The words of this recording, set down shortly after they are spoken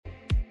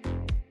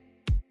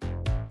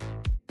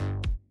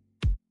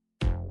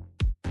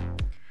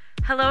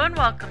Hello and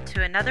welcome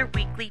to another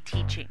weekly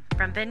teaching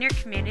from Vineyard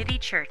Community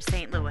Church,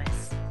 St. Louis.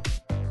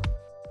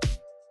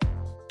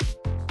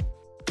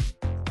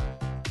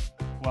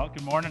 Well,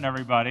 good morning,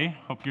 everybody.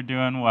 Hope you're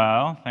doing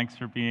well. Thanks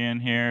for being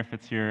here.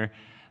 If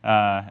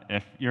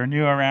you're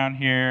new around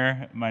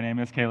here, my name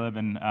is Caleb,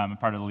 and I'm a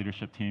part of the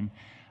leadership team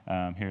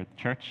here at the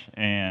church.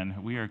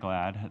 And we are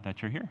glad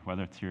that you're here,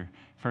 whether it's your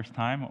first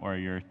time or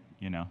your,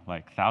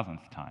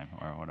 thousandth time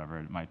or whatever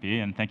it might be.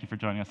 And thank you for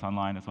joining us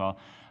online as well,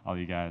 all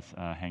you guys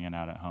hanging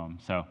out at home.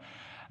 So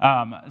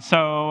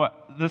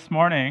this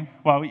morning,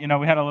 we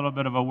had a little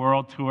bit of a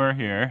world tour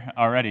here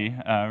already.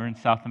 We're in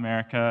South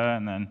America,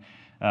 and then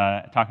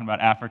talking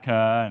about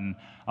Africa and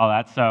all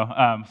that.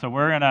 So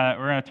we're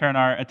gonna turn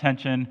our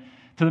attention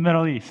to the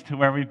Middle East,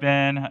 where we've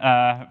been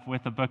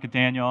with the book of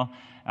Daniel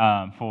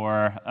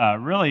for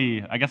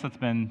really, I guess it's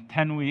been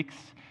 10 weeks.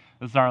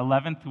 This is our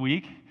 11th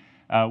week.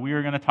 We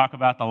are going to talk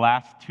about the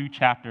last two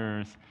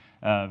chapters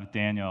of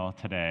Daniel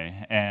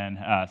today, and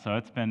so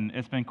it's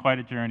been quite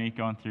a journey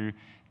going through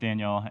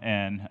Daniel,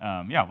 and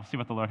we'll see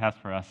what the Lord has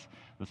for us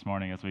this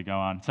morning as we go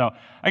on. So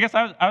I guess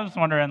I was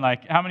wondering,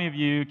 how many of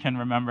you can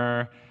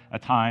remember a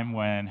time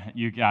when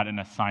you got an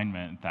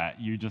assignment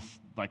that you just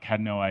had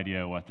no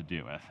idea what to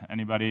do with?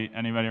 Anybody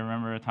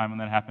remember a time when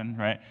that happened,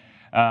 right?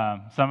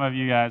 Some of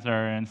you guys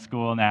are in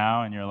school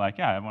now, and you're like,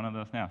 yeah, I have one of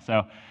those now.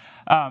 So,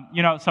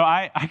 so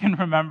I can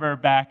remember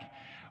back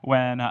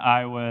when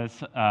I was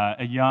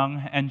a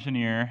young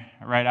engineer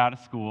right out of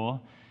school,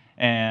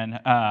 and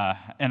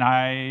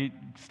I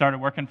started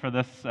working for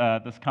this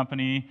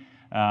company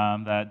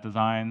that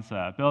designs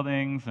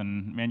buildings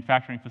and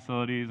manufacturing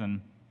facilities,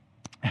 and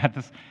had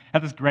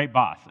this great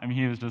boss. I mean,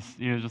 he was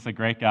just a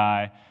great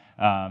guy,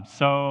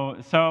 so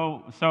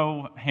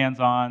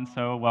hands-on,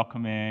 so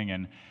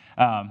welcoming,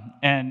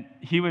 and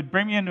he would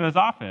bring me into his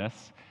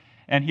office,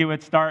 and he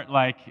would start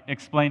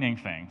explaining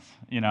things,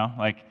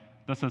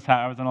 this is how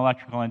I was an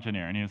electrical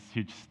engineer, and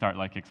he'd start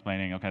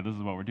explaining, okay, this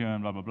is what we're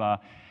doing, blah blah blah,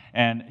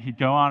 and he'd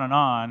go on, and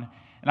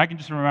I can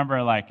just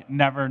remember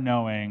never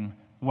knowing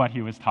what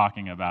he was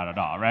talking about at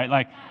all,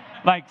 right?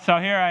 So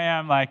here I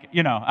am,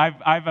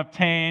 I've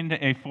obtained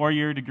a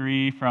 4-year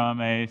degree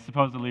from a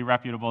supposedly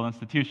reputable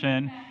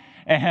institution,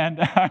 and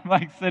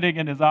I'm sitting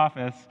in his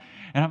office,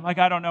 and I'm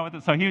I don't know what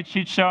this. So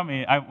he'd show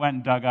me. I went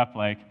and dug up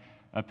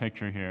a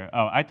picture here.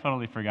 Oh, I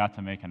totally forgot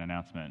to make an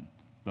announcement.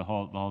 The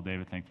whole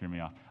David thing threw me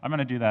off. I'm going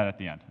to do that at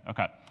the end.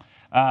 Okay.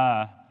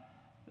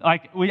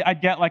 I'd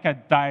get a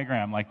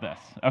diagram like this,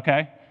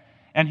 okay?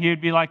 And he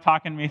would be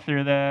talking me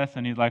through this,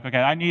 and he's okay,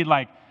 I need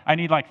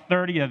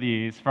 30 of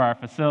these for our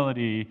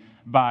facility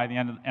by the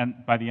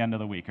end of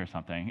the week or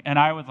something. And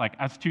I was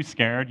too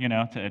scared,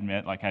 to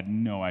admit, I had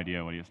no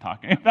idea what he was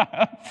talking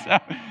about.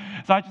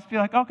 So I'd just be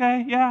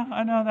okay, yeah,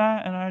 I know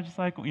that. And I just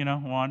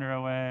wander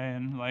away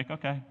and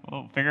okay,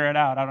 we'll figure it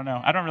out. I don't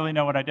know. I don't really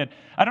know what I did.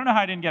 I don't know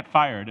how I didn't get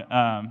fired.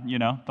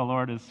 The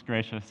Lord is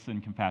gracious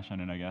and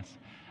compassionate, I guess.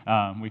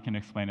 We can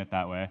explain it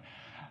that way.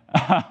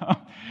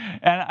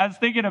 And I was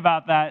thinking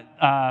about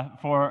that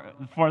for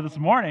this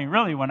morning,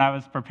 really, when I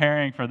was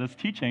preparing for this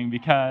teaching,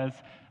 because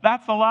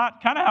that's a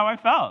lot kind of how I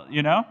felt,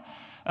 I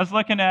was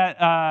looking at,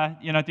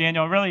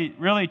 Daniel,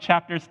 really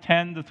chapters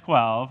 10 to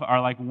 12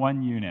 are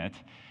one unit.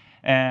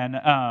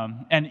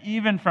 And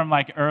even from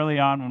early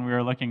on when we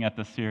were looking at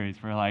this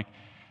series, we're I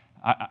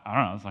don't know,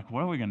 I was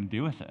what are we going to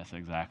do with this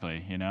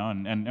exactly,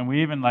 And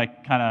we even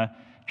kind of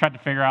tried to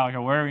figure out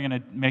where are we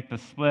going to make the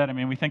split. I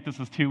mean, we think this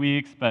is 2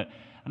 weeks, but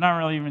I'm not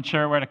really even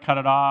sure where to cut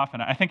it off.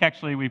 And I think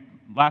actually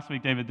last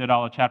week David did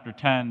all of chapter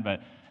 10,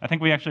 but I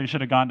think we actually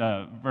should have gone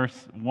to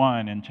verse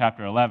 1 in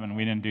chapter 11.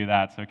 We didn't do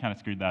that, so we kind of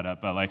screwed that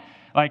up. But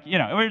we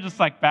were just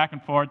back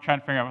and forth trying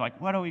to figure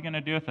out what are we going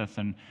to do with this?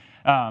 And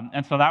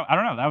so that, I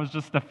don't know, that was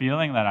just the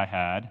feeling that I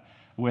had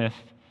with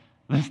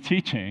this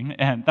teaching,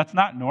 and that's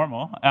not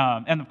normal.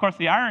 And of course,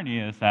 the irony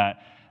is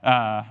that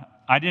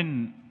I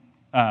didn't.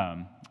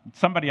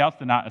 Somebody else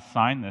did not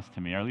assign this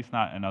to me, or at least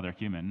not another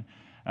human.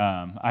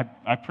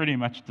 I pretty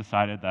much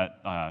decided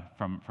that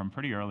from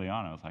pretty early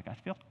on. I was I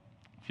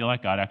feel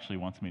like God actually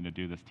wants me to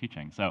do this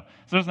teaching. So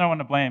there's no one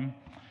to blame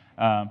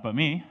but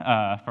me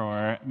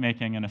for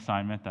making an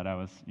assignment that I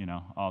was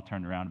all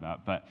turned around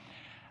about.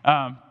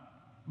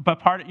 But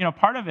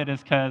part of it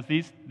is because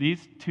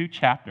these two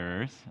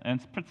chapters, and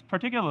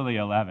particularly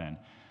 11,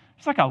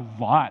 there's a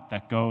lot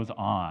that goes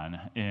on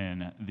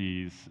in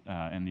these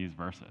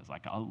verses,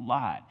 a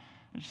lot.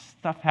 There's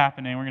stuff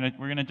happening.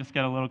 We're gonna just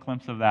get a little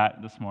glimpse of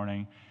that this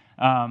morning,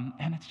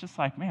 and it's just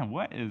man,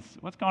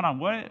 what's going on?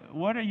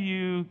 What are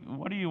you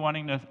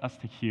wanting us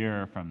to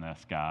hear from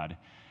this, God?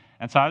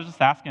 And so I was just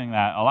asking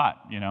that a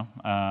lot,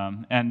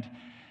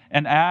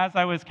 and as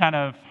I was kind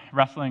of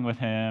wrestling with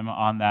Him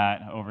on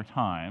that over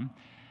time,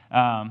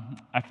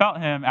 I felt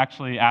Him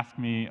actually ask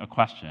me a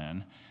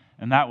question,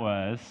 and that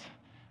was,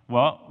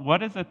 well,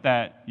 what is it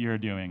that you're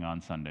doing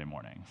on Sunday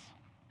mornings?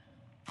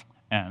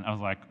 And I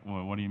was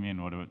what do you mean?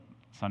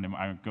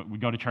 We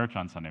go to church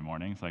on Sunday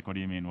mornings. What do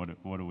you mean?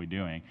 What are we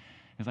doing?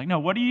 He's like, no,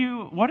 what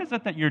is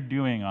it that you're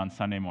doing on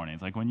Sunday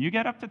mornings? Like when you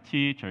get up to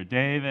teach, or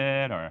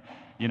David, or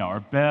or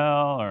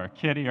Bill, or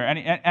Kitty, or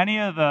any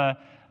of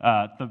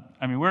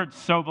we're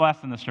so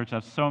blessed in this church to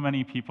have so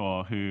many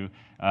people who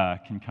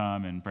can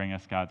come and bring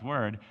us God's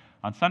word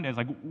on Sundays.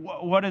 Like,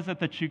 what is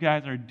it that you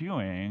guys are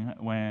doing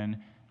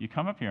when you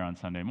come up here on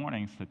Sunday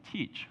mornings to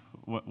teach?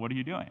 What are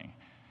you doing?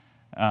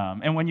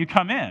 And when you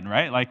come in,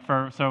 right? Like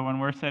so when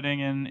we're sitting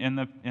in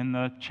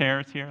the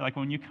chairs here, like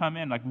when you come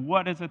in, like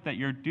what is it that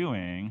you're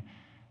doing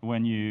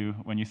when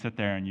you sit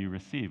there and you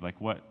receive? Like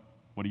what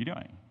are you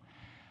doing?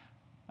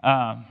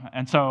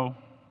 And so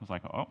I was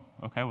like, oh,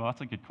 okay, well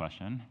that's a good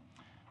question.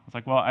 I was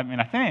like, well, I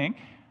think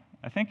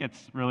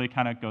it's really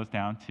kind of goes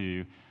down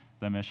to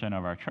the mission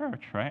of our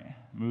church, right?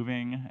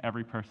 Moving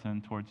every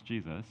person towards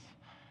Jesus.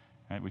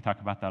 Right? We talk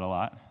about that a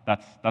lot.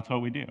 That's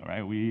what we do,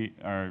 right?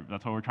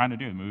 That's what we're trying to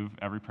do, move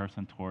every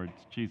person towards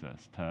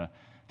Jesus, to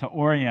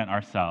orient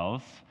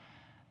ourselves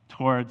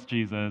towards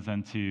Jesus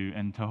and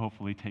to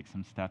hopefully take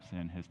some steps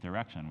in his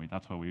direction.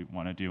 That's what we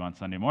want to do on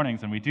Sunday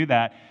mornings, and we do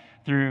that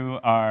through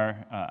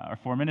our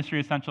 4 ministry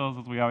essentials,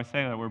 as we always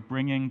say, that we're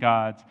bringing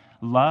God's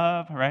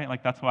love, right?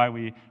 Like that's why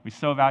we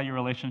so value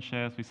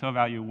relationships, we so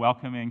value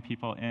welcoming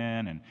people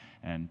in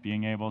and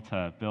being able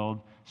to build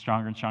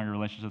stronger and stronger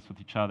relationships with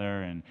each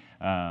other,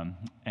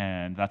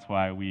 and that's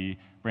why we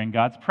bring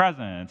God's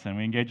presence, and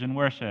we engage in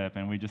worship,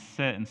 and we just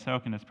sit and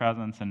soak in his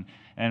presence,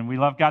 and we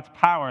love God's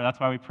power. That's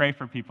why we pray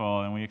for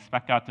people, and we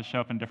expect God to show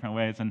up in different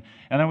ways, and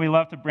then we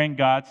love to bring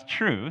God's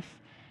truth,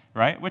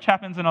 right, which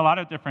happens in a lot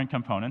of different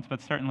components, but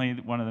certainly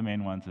one of the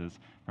main ones is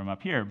from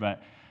up here,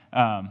 but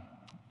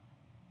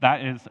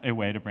that is a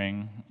way to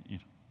bring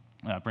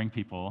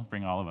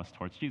all of us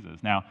towards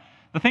Jesus. Now,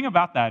 the thing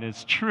about that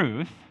is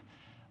truth.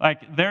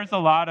 Like,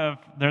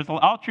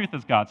 all truth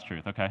is God's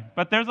truth, okay?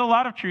 But there's a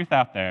lot of truth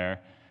out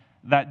there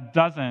that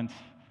doesn't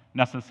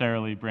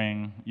necessarily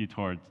bring you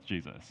towards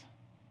Jesus.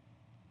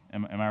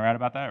 Am I right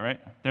about that, right?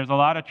 There's a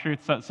lot of truth.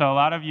 So a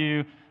lot of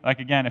you, like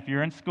again, if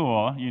you're in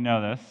school, you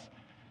know this.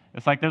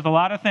 It's like there's a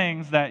lot of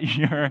things that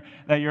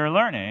you're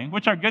learning,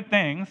 which are good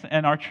things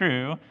and are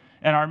true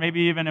and are maybe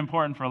even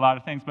important for a lot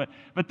of things, but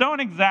don't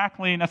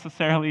exactly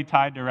necessarily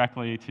tie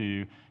directly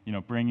to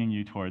bringing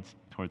you towards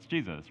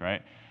Jesus,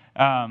 right?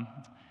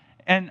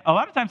 And a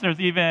lot of times there's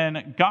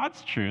even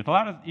God's truth.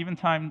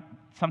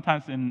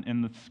 Sometimes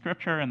in the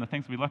scripture and the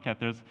things we look at,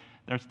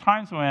 there's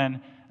times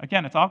when,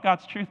 again, it's all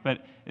God's truth,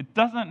 but it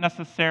doesn't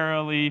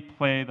necessarily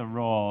play the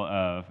role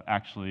of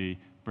actually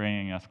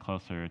bringing us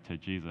closer to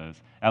Jesus,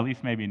 at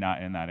least maybe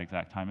not in that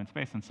exact time and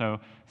space. And so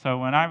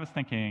when I was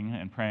thinking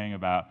and praying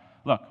about,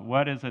 look,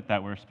 what is it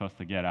that we're supposed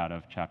to get out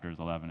of chapters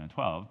 11 and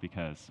 12?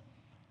 Because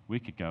we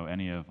could go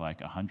any of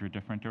like 100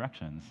 different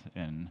directions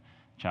in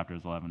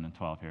chapters 11 and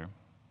 12 here.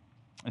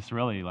 It's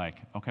really like,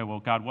 okay, well,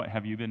 God, what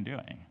have you been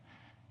doing?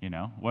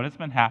 What has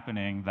been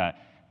happening that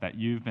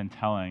you've been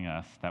telling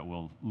us that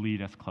will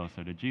lead us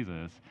closer to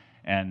Jesus?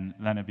 And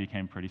then it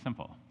became pretty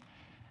simple.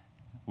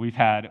 We've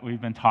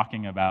been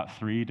talking about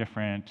three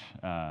different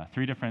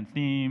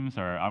themes,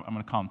 or I'm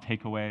going to call them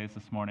takeaways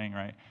this morning,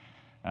 right,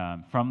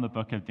 from the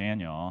book of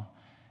Daniel.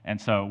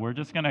 And so we're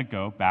just going to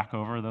go back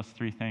over those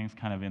 3 things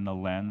kind of in the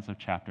lens of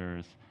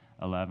chapters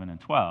 11 and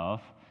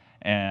 12.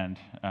 And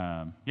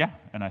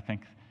and I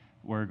think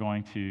we're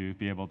going to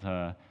be able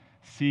to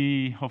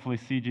hopefully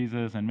see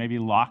Jesus and maybe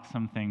lock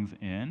some things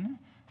in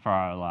for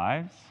our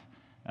lives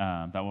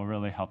that will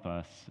really help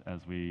us as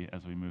we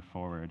move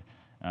forward,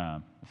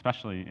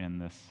 especially in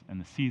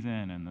the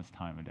season and this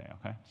time of day.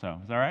 Okay, so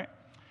is that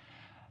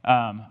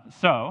right?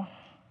 So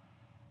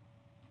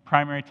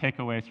primary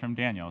takeaways from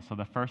Daniel. So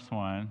the first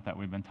one that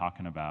we've been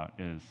talking about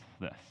is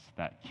this: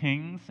 that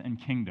kings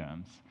and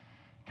kingdoms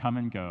come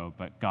and go,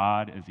 but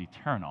God is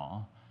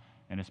eternal,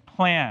 and his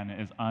plan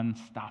is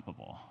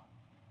unstoppable.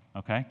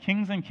 Okay?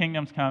 Kings and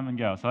kingdoms come and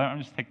go. So let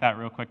me just take that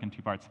real quick in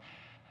 2 parts.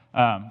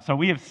 So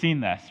we have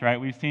seen this,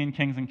 right? We've seen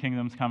kings and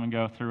kingdoms come and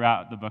go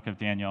throughout the book of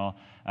Daniel.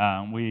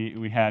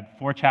 We had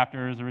 4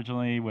 chapters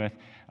originally with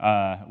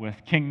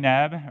King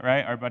Neb,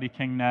 right? Our buddy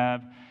King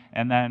Neb.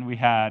 And then we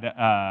had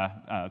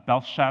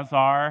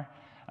Belshazzar.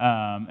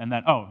 And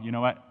then, oh, you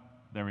know what?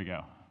 There we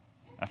go.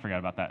 I forgot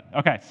about that.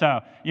 Okay, so,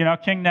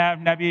 King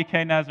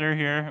Nebuchadnezzar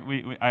here.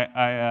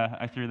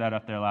 I threw that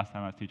up there last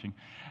time I was teaching.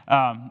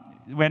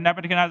 We had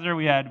Nebuchadnezzar,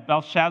 we had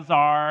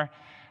Belshazzar,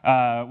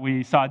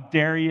 we saw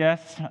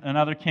Darius,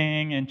 another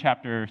king, in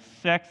chapter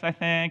 6, I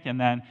think, and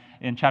then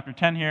in chapter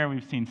 10 here,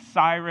 we've seen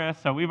Cyrus.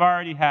 So we've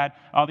already had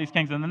all these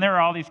kings, and then there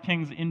are all these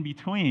kings in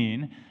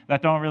between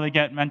that don't really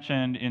get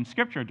mentioned in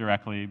Scripture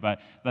directly, but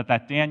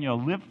that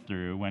Daniel lived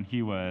through when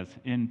he was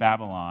in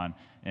Babylon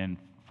and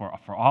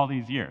for all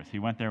these years. He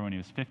went there when he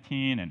was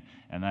 15,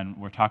 and then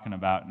we're talking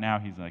about now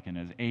he's like in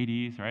his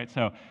 80s, right?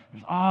 So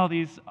there's all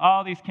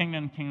these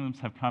kingdoms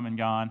have come and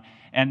gone,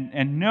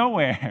 and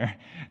nowhere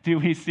do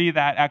we see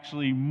that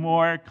actually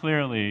more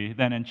clearly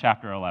than in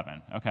chapter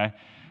 11, okay?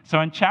 So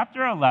in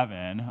chapter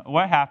 11,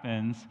 what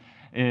happens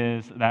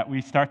is that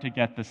we start to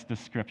get this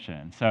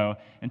description. So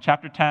in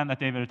chapter 10 that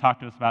David had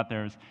talked to us about,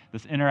 there's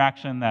this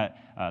interaction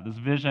this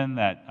vision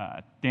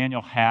that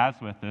Daniel has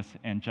with this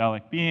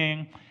angelic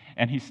being,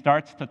 and he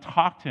starts to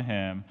talk to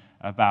him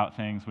about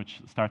things, which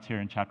starts here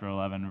in chapter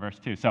 11, verse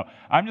 2. So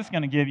I'm just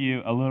going to give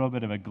you a little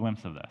bit of a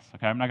glimpse of this,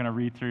 okay? I'm not going to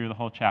read through the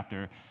whole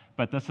chapter,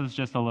 but this is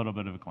just a little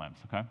bit of a glimpse,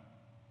 okay?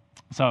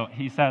 So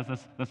he says,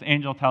 this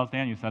angel tells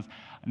Daniel, he says,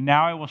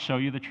 "Now I will show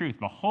you the truth.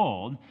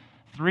 Behold,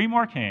 3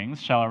 more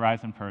kings shall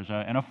arise in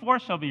Persia, and a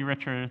fourth shall be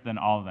richer than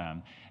all of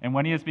them. And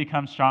when he has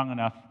become strong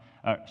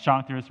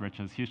through his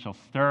riches, he shall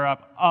stir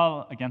up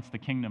all against the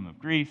kingdom of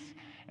Greece.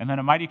 And then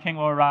a mighty king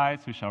will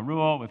arise, who shall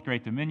rule with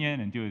great dominion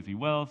and do as he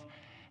wills.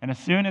 And as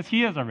soon as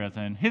he is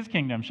arisen, his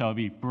kingdom shall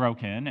be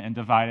broken and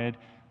divided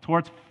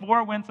towards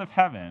 4 winds of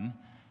heaven,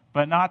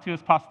 but not to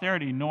his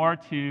posterity, nor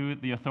to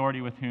the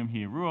authority with whom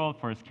he ruled,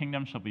 for his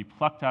kingdom shall be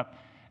plucked up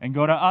and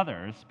go to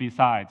others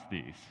besides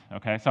these."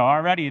 Okay, so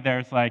already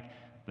there's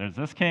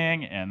this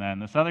king, and then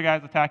this other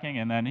guy's attacking,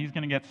 and then he's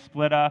going to get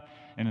split up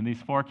into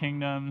these 4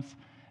 kingdoms.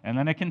 And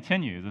then it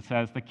continues. It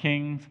says, "The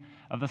kings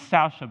of the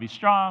south shall be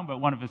strong, but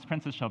one of his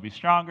princes shall be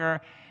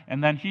stronger.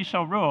 And then he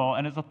shall rule,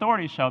 and his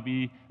authority shall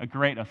be a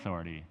great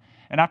authority.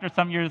 And after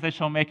some years they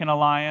shall make an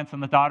alliance,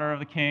 and the daughter of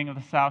the king of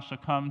the south shall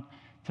come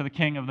to the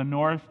king of the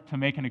north to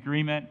make an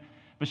agreement.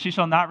 But she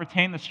shall not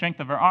retain the strength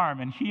of her arm,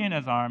 and he in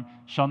his arm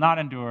shall not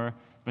endure,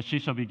 but she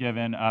shall be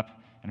given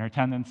up, and her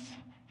attendants,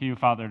 he who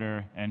fathered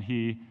her, and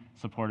he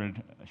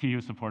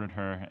who supported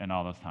her in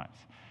all those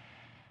times."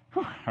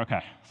 Whew,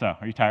 okay, so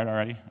are you tired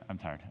already? I'm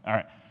tired. All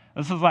right,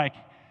 this is like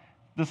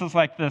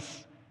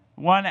this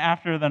one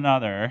after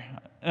another,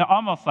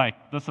 almost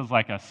like this is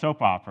like a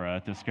soap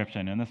opera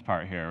description in this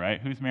part here,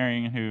 right? Who's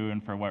marrying who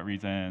and for what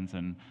reasons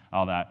and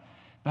all that.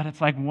 But it's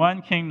like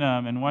one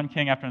kingdom and one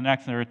king after the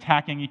next, and they're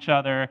attacking each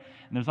other, and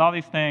there's all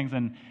these things,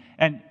 and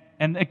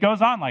it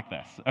goes on like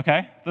this,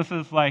 okay? This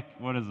is like,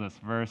 what is this,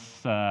 verse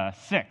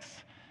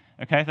 6,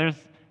 okay?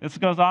 This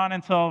goes on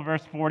until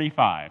verse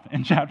 45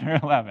 in chapter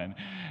 11.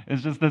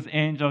 It's just this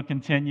angel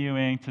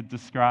continuing to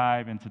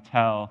describe and to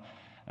tell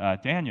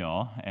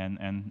Daniel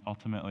and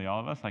ultimately all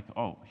of us, like,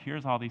 oh,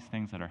 here's all these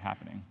things that are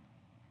happening.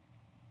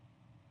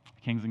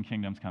 Kings and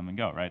kingdoms come and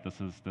go, right?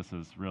 This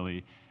is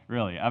really,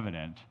 really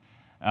evident.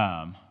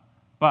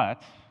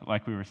 But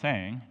like we were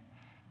saying,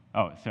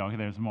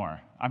 there's more.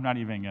 I'm not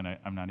even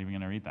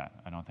gonna read that.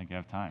 I don't think I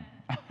have time.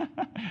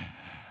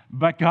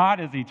 But God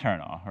is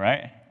eternal,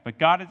 right? But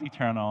God is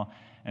eternal,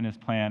 and his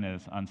plan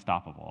is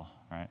unstoppable,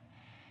 right?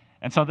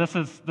 And so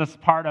this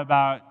part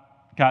about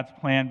God's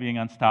plan being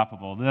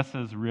unstoppable, this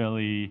is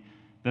really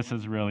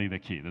the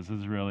key. This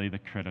is really the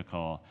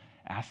critical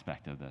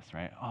aspect of this,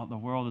 right? Oh, the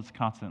world is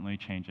constantly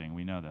changing.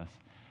 We know this.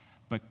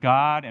 But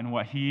God and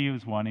what he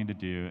was wanting to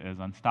do is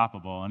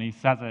unstoppable. And he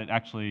says it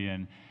actually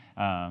in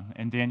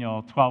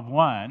Daniel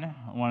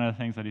 12:1, one of the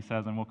things that he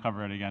says, and we'll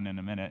cover it again in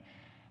a minute,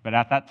 but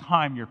at that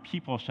time your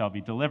people shall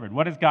be delivered.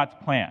 What is God's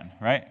plan,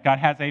 right? God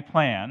has a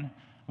plan,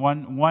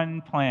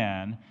 one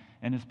plan,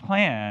 and his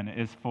plan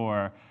is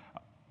for,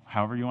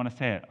 however you want to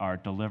say it, our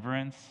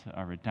deliverance,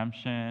 our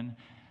redemption,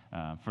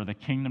 for the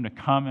kingdom to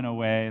come in a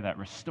way that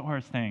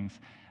restores things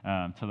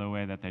to the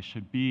way that they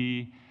should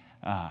be.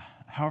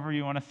 However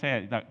you want to say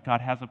it, that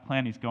God has a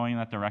plan, he's going in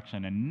that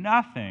direction, and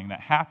nothing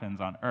that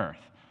happens on earth,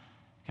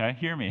 okay,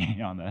 hear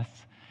me on this,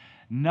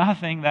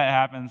 nothing that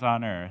happens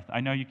on earth,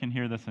 I know you can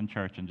hear this in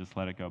church and just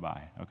let it go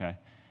by, okay,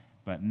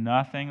 but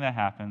nothing that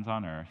happens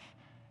on earth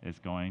is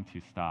going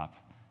to stop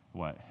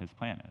what his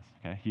plan is,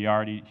 okay, he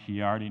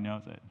already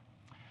knows it.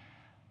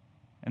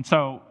 And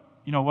so,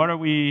 what are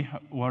we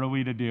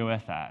to do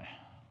with that?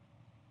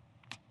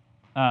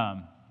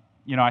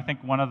 I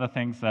think one of the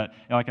things that,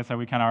 like I said,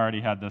 we kind of already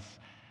had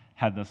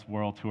this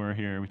world tour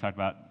here. We talked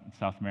about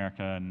South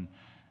America and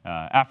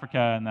Africa,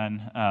 and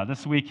then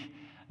this week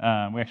we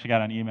actually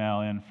got an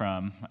email in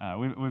from,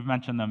 we've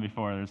mentioned them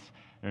before,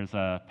 there's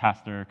a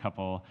pastor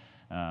couple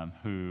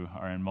who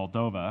are in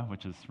Moldova,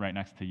 which is right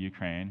next to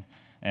Ukraine,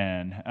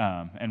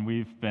 and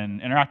we've been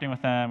interacting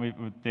with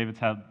them. David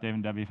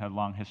and Debbie have had a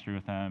long history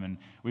with them, and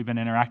we've been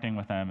interacting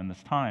with them in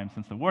this time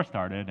since the war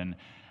started, and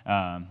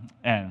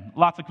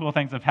lots of cool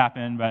things have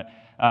happened, but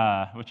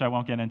which I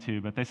won't get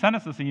into. But they sent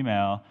us this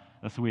email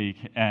this week,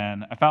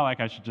 and I felt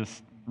like I should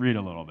just read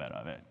a little bit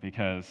of it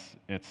because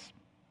it's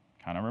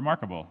kind of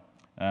remarkable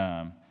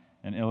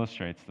and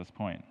illustrates this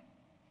point.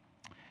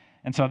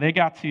 And so they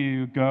got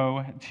to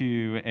go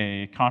to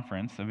a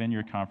conference, a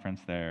Vineyard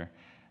conference there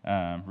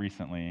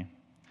recently,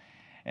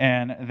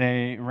 and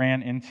they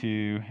ran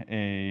into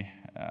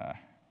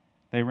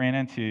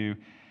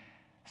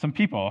some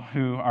people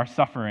who are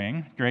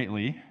suffering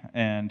greatly,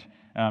 and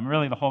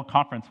really the whole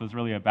conference was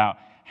really about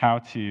how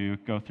to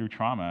go through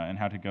trauma and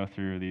how to go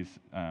through these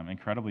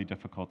incredibly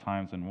difficult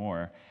times in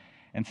war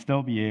and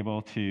still be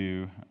able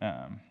to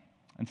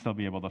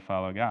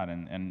follow God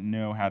and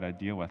know how to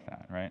deal with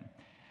that, right?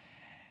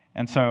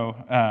 And so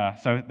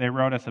they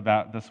wrote us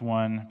about this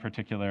one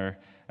particular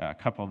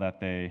couple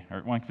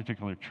or one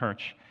particular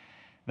church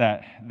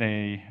that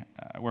they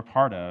were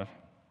part of.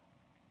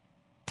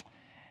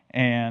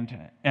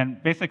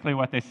 And basically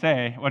what he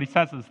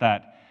says is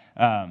that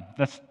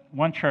this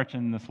one church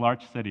in this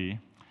large city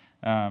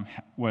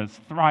was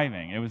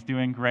thriving. It was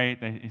doing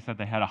great. He said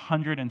they had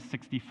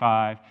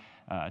 165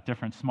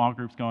 different small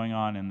groups going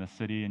on in the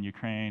city in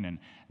Ukraine, and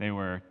they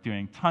were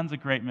doing tons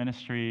of great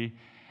ministry.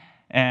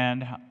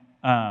 And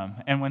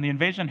when the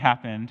invasion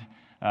happened,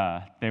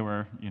 they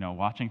were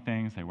watching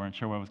things. They weren't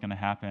sure what was going to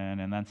happen.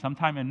 And then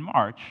sometime in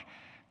March,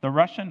 the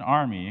Russian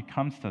army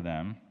comes to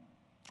them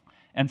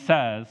and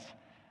says,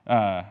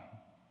 I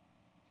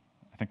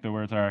think the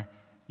words are,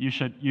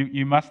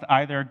 you must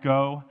either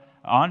go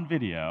on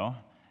video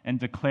and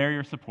declare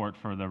your support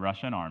for the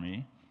Russian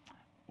army,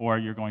 or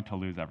you're going to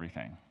lose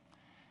everything.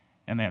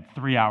 And they had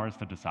 3 hours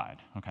to decide,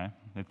 okay?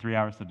 They had 3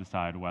 hours to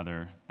decide what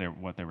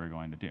they were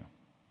going to do.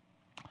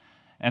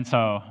 And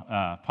so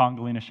Paul and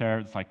Galina share,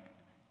 it's like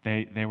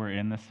they were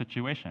in this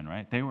situation,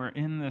 right? They were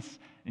in this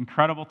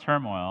incredible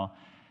turmoil,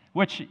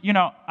 which,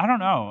 I don't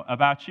know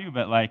about you,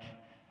 but like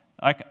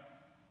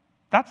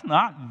that's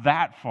not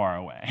that far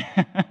away,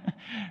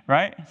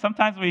 right?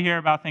 Sometimes we hear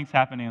about things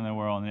happening in the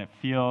world, and it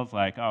feels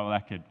like, oh,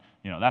 that could,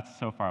 that's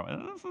so far away.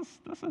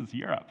 This is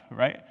Europe,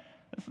 right?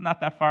 This is not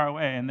that far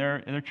away, and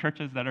there are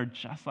churches that are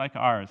just like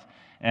ours,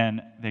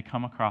 and they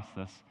come across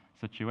this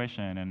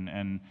situation,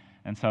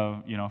 and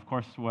so, of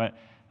course,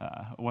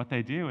 what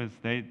they do is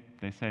they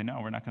say, no,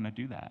 we're not going to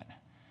do that,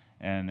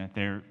 and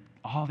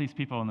all these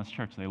people in this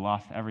church, they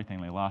lost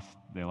everything. They lost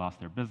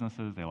their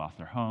businesses, they lost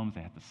their homes,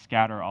 they had to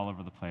scatter all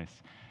over the place.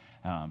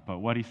 But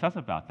what he says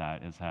about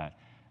that is that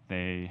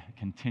they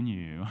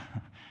continue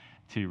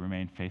to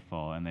remain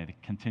faithful, and they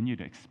continue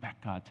to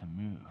expect God to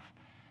move,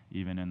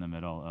 even in the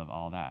middle of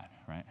all that,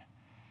 right?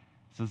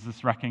 So there's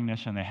this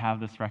recognition, they have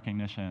this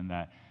recognition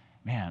that,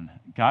 man,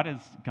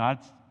 God's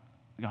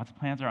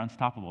plans are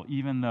unstoppable,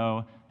 even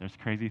though there's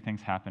crazy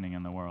things happening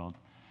in the world.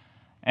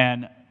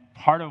 And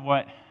part of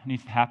what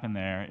needs to happen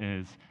there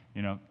is,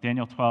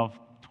 Daniel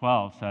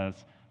 12:12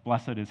 says,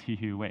 blessed is he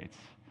who waits.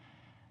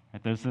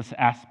 Right? There's this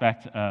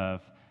aspect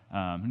of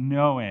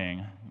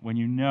knowing, when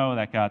you know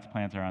that God's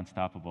plans are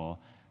unstoppable,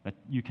 that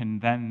you can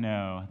then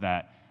know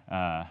that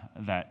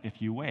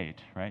if you wait,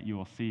 right, you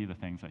will see the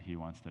things that he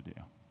wants to do.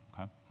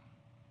 Okay?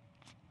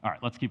 All right,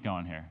 let's keep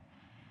going here.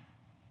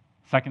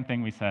 Second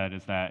thing we said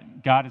is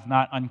that God is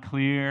not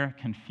unclear,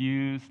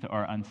 confused,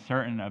 or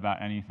uncertain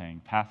about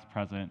anything, past,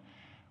 present,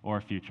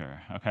 or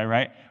future. Okay,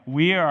 right?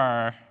 We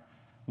are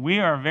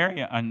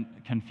very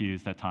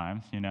confused at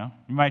times, You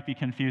might be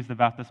confused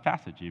about this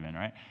passage even,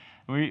 right?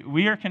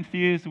 We are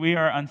confused, we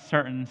are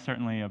uncertain,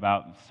 certainly,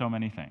 about so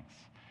many things.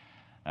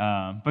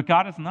 But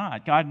God is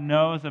not. God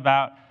knows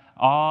about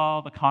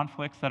all the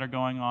conflicts that are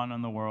going on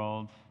in the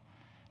world,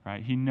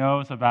 right? He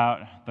knows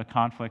about the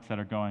conflicts that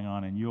are going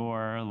on in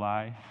your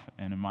life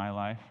and in my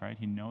life, right?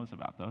 He knows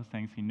about those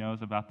things. He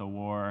knows about the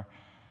wars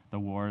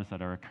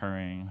that are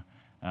occurring,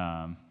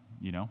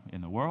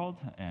 in the world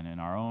and in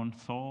our own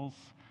souls.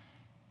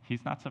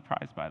 He's not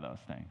surprised by those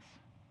things.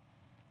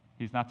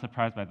 He's not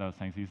surprised by those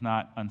things. He's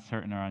not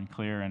uncertain or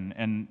unclear.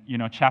 And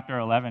chapter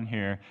 11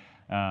 here,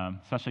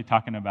 especially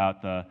talking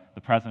about the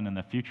present and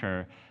the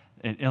future,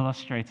 it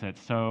illustrates it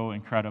so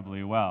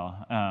incredibly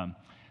well.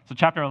 So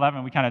chapter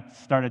 11, we kind of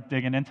started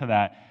digging into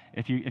that.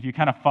 If you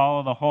kind of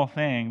follow the whole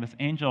thing, this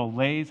angel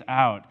lays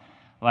out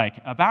like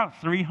about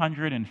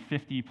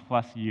 350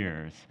 plus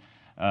years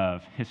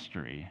of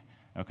history,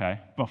 okay,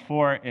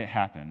 before it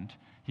happened.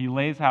 He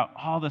lays out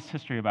all this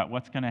history about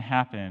what's going to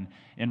happen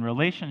in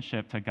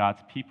relationship to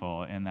God's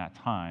people in that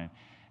time.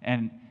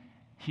 And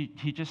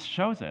he just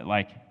shows it,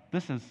 like,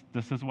 this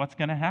is what's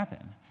going to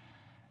happen.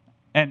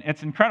 And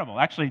it's incredible.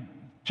 Actually,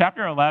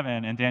 chapter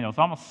 11 in Daniel is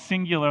almost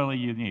singularly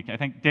unique. I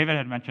think David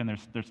had mentioned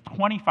there's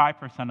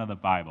 25% of the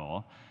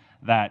Bible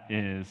that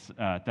is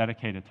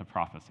dedicated to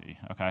prophecy,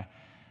 okay?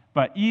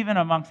 But even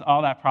amongst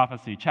all that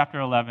prophecy, chapter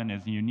 11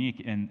 is unique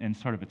in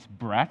sort of its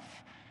breadth,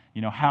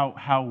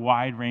 how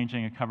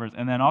wide-ranging it covers,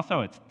 and then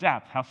also its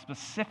depth, how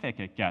specific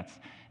it gets,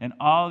 and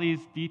all these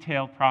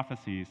detailed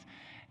prophecies.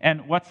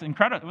 And what's so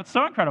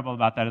incredible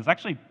about that is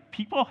actually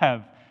people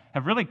have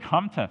really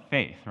come to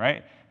faith,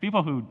 right?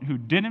 People who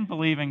didn't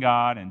believe in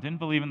God and didn't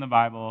believe in the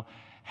Bible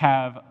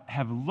have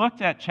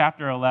looked at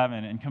chapter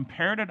 11 and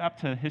compared it up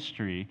to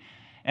history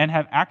and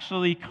have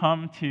actually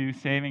come to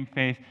saving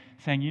faith,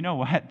 saying, you know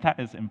what,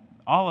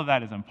 all of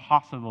that is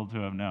impossible to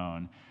have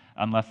known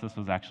unless this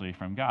was actually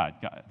from God.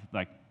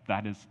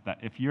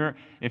 If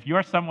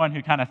you're someone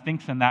who kind of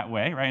thinks in that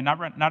way, right?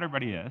 Not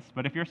everybody is,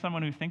 but if you're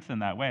someone who thinks in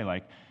that way,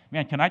 like,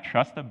 man, can I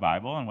trust the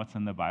Bible and what's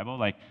in the Bible?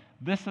 Like,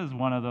 this is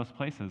one of those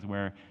places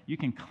where you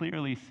can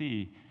clearly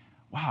see,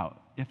 wow,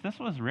 if this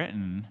was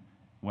written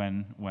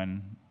when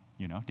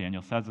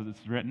Daniel says that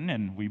it's written,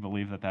 and we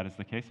believe that is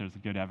the case, there's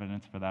good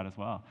evidence for that as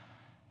well.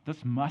 This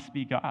must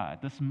be God.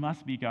 This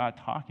must be God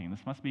talking.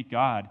 This must be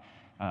God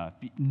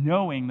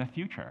knowing the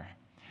future.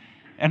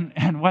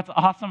 And what's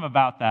awesome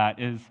about that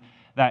is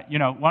that,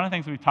 one of the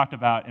things we've talked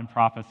about in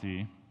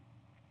prophecy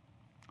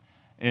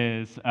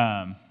is,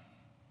 I'm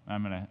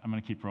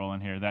gonna keep rolling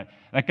here,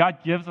 that God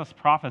gives us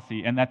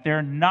prophecy and that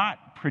they're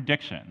not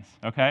predictions,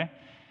 okay?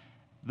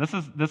 This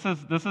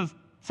is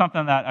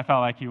something that I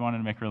felt like he wanted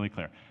to make really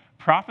clear.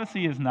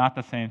 Prophecy is not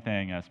the same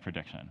thing as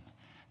prediction.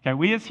 Okay,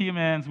 we as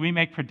humans, we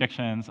make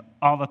predictions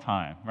all the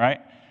time,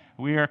 right?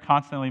 We are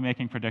constantly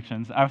making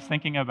predictions. I was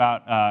thinking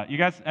about, you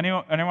guys,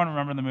 anyone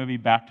remember the movie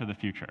Back to the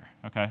Future?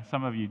 Okay,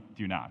 some of you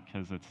do not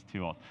because it's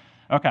too old.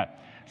 Okay,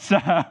 so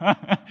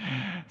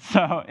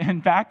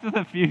in Back to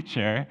the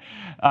Future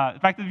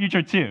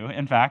 2,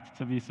 in fact,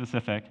 to be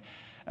specific,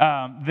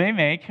 they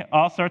make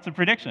all sorts of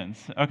predictions,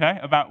 okay,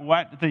 about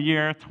what the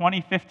year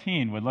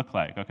 2015 would look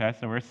like, okay?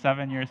 So we're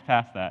 7 years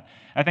past that.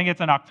 I think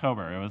it's in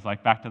October. It was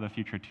like Back to the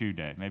Future 2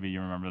 Day. Maybe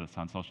you remember this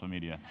on social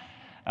media.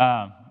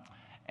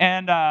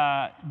 And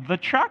the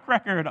track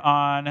record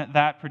on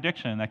that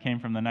prediction that came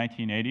from the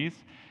 1980s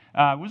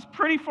was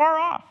pretty far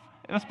off.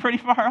 It was pretty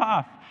far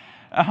off.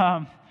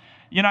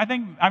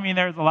 I mean,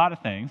 there's a lot of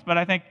things, but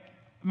I think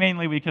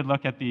mainly we could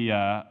look at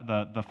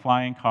the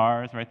flying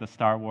cars, right? The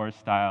Star Wars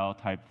style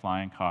type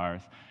flying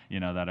cars,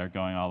 that are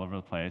going all over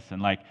the place.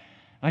 And like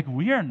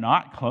we are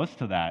not close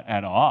to that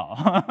at all,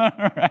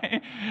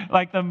 right?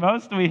 Like the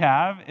most we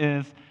have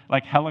is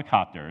like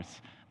helicopters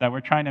that we're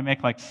trying to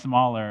make like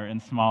smaller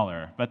and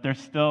smaller, but they're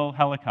still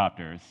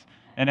helicopters.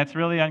 And it's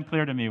really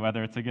unclear to me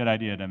whether it's a good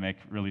idea to make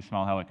really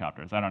small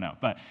helicopters. I don't know.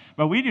 But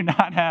we do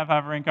not have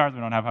hovering cars. We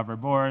don't have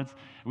hoverboards.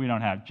 We don't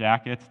have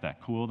jackets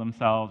that cool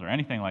themselves or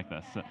anything like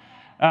this. So,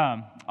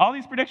 all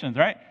these predictions,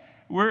 right?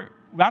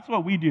 That's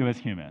what we do as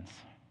humans.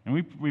 And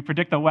we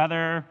predict the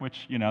weather,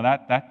 which,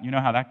 that you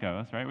know how that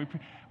goes, right?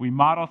 We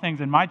model things.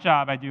 In my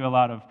job, I do a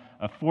lot of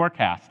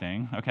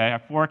forecasting, okay? I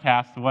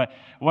forecast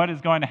what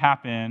is going to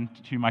happen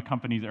to my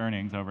company's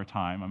earnings over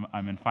time.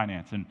 I'm in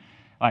finance. And,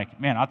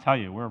 man, I'll tell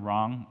you, we're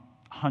wrong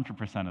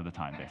 100% of the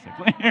time,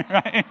 basically,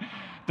 right?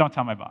 Don't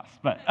tell my boss.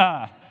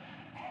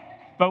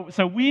 But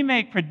so we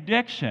make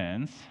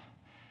predictions,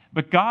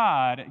 but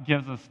God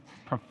gives us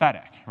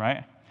prophetic,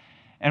 right?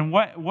 And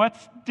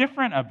what's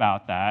different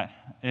about that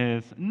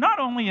is not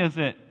only is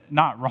it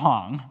not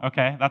wrong,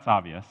 okay, that's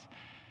obvious,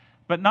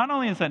 but not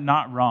only is it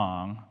not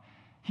wrong,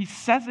 he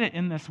says it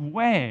in this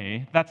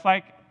way that's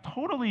like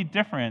totally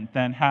different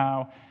than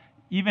how,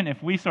 even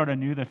if we sort of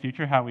knew the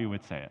future, how we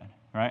would say it,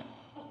 right?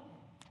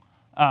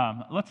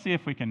 Let's see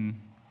if we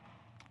can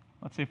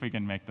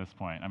make this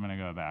point. I'm going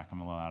to go back.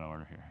 I'm a little out of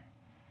order here.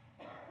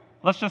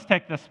 Let's just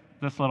take this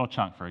little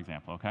chunk, for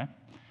example, okay?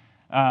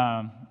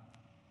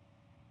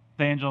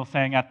 The angel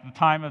saying at the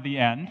time of the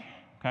end,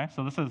 okay?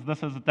 So this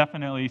is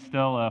definitely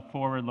still a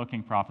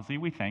forward-looking prophecy,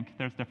 we think.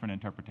 There's different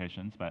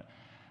interpretations, but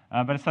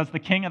it says, the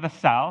king of the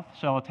south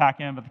shall attack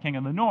him, but the king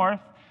of the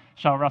north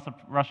shall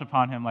rush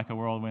upon him like a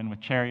whirlwind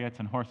with chariots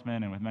and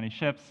horsemen and with many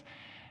ships.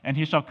 And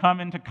he shall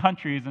come into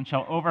countries and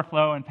shall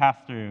overflow and pass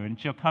through. And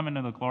shall come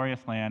into the glorious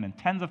land, and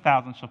tens of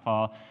thousands shall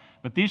fall.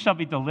 But these shall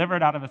be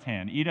delivered out of his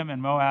hand, Edom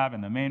and Moab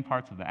and the main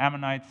parts of the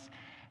Ammonites.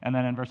 And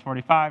then in verse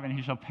 45, and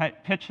he shall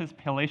pitch his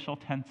palatial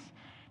tents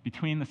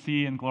between the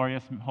sea and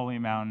glorious holy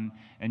mountain,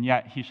 and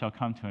yet he shall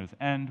come to his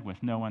end with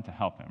no one to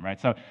help him,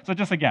 right? So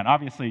just again,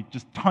 obviously,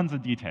 just tons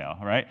of detail,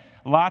 right?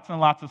 Lots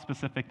and lots of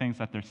specific things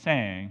that they're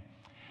saying.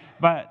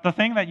 But the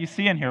thing that you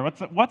see in here,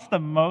 what's the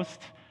most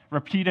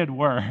repeated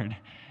word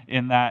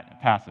in that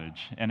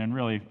passage, and in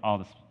really all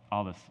this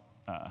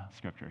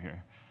scripture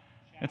here?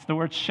 It's the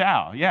word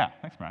shall. Yeah,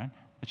 thanks, Brian.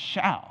 It's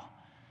shall.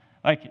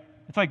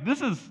 It's like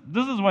this is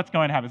what's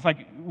going to happen. It's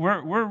like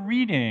we're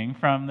reading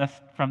from this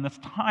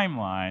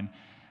timeline.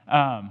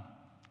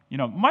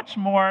 Much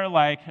more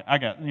like, I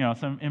got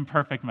some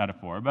imperfect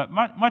metaphor, but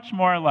much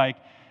more like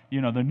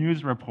the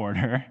news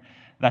reporter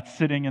that's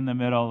sitting in the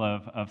middle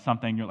of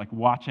something. You're like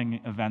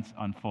watching events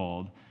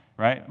unfold,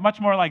 right?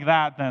 Much more like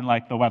that than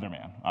like the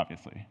weatherman,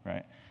 obviously,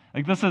 right?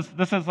 Like this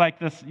is like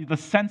the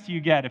sense you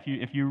get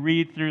if you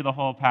read through the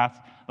whole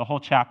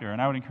chapter,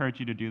 and I would encourage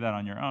you to do that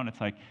on your own. It's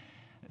like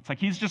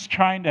he's just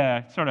trying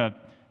to sort of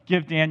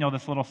give Daniel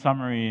this little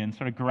summary and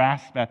sort of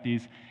grasp at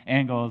these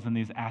angles and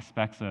these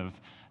aspects of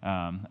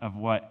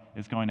what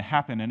is going to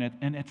happen,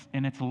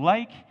 and it's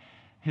like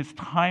his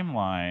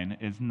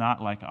timeline is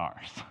not like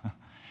ours.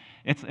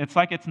 It's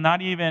like it's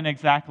not even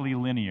exactly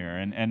linear,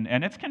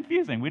 and it's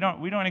confusing. We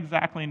don't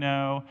exactly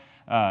know.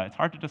 It's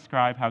hard to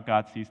describe how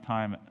God sees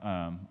time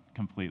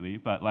completely,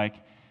 but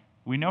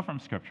we know from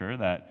Scripture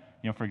that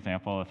for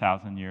example,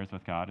 1,000 years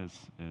with God is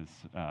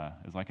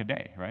like a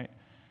day, right?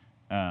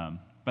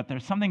 But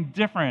there's something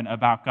different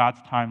about God's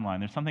timeline.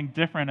 There's something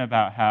different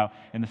about how,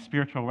 in the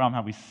spiritual realm,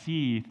 how we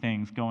see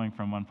things going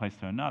from one place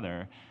to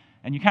another,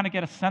 and you kind of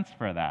get a sense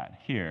for that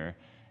here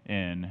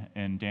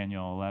in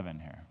Daniel 11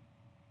 here.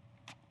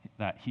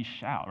 That he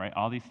shall, right?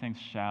 All these things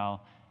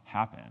shall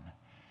happen.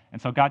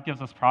 And so God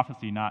gives us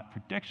prophecy, not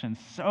predictions,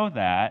 so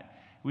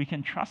that we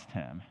can trust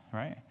him,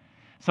 right?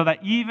 So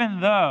that even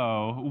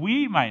though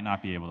we might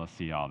not be able to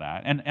see all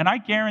that, and I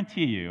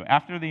guarantee you,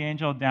 after the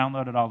angel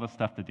downloaded all this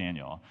stuff to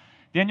Daniel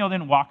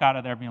didn't walk out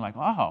of there being like,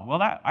 oh,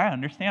 well, I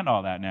understand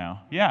all that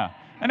now. Yeah,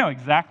 I know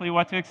exactly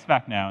what to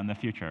expect now in the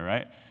future,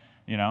 right?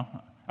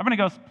 I'm going to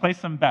go place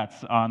some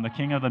bets on the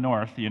king of the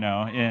north,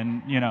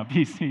 in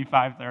BC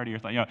 530 or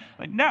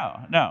something.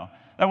 No,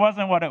 that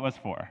wasn't what it was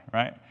for,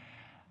 right?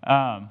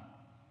 Um,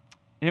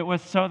 it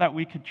was so that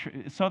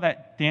so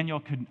that Daniel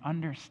could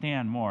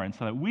understand more, and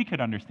so that we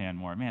could understand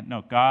more. Man,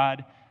 no,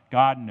 God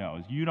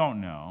knows. You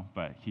don't know,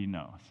 but He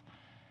knows.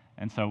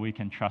 And so we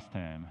can trust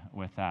Him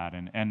with that.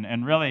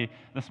 And really,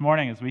 this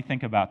morning, as we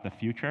think about the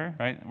future,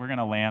 right, we're going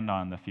to land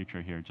on the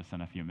future here just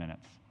in a few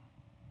minutes.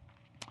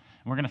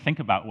 And we're going to think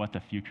about what the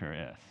future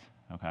is,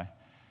 okay?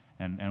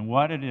 And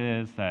what it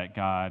is that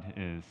God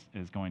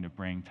is going to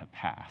bring to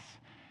pass.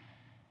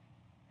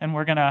 And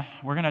we're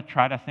gonna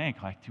try to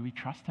think, like, do we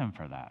trust Him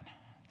for that?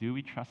 Do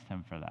we trust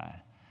Him for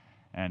that?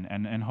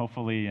 And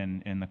hopefully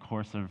in the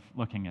course of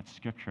looking at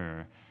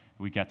Scripture,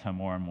 we get to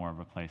more and more of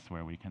a place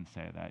where we can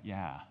say that,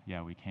 yeah,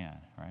 we can,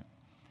 right?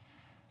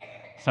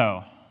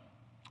 So,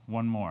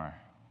 one more.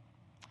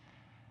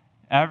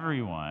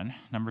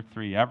 Number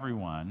 3,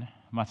 everyone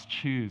must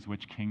choose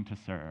which king to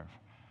serve.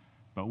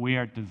 But we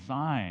are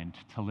designed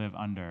to live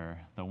under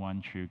the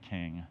one true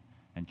king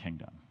and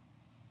kingdom.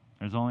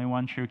 There's only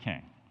one true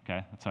king,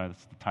 okay? That's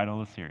the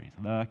title of the series,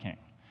 The King.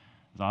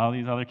 There's all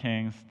these other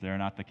kings, they're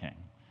not the king.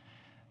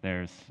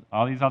 There's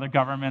all these other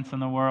governments in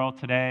the world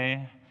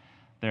today.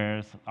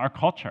 There's our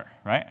culture,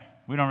 right?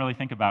 We don't really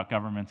think about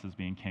governments as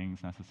being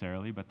kings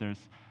necessarily, but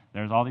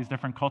there's all these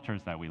different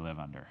cultures that we live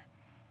under.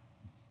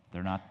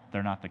 They're not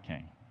the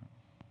king.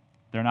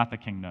 They're not the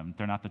kingdom.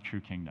 They're not the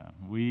true kingdom.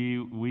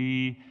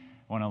 We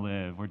want to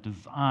live. We're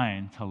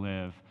designed to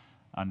live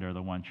under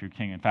the one true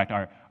king. In fact,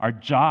 our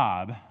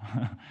job,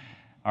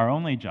 our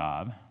only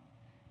job,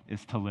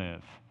 is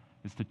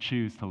to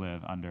choose to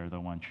live under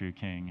the one true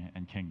king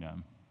and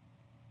kingdom.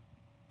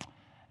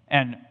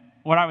 And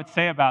what I would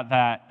say about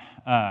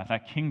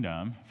that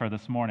kingdom for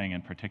this morning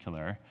in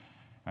particular,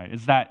 right,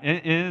 is that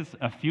it is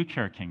a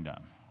future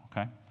kingdom,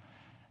 okay?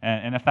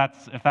 And if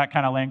that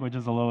kind of language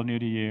is a little new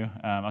to you,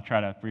 I'll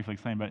try to briefly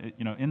explain. But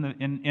in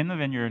the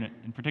Vineyard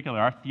in particular,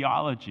 our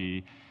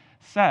theology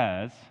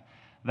says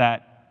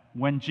that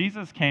when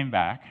Jesus came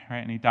back, right,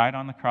 and He died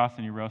on the cross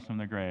and He rose from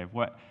the grave,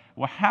 what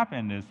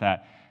happened is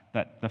that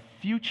the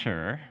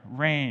future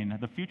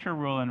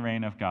rule and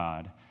reign of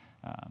God,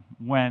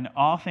 when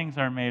all things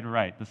are made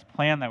right, this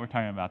plan that we're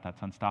talking about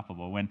that's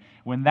unstoppable,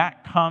 when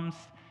that comes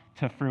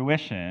to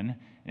fruition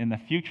in the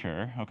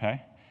future,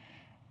 okay,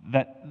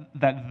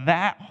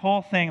 that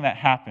whole thing that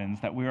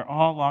happens, that we are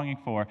all longing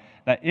for,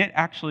 that it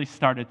actually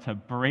started to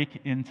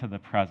break into the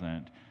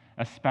present,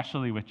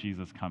 especially with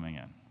Jesus coming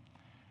in,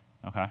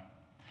 okay?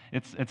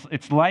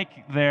 It's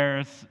like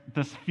there's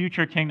this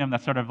future kingdom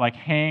that sort of like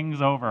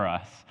hangs over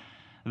us,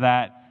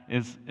 that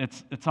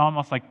it's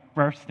almost like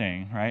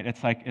bursting, right?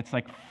 It's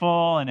like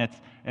full, and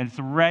it's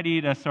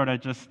ready to sort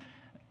of just,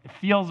 it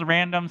feels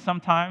random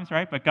sometimes,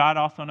 right? But God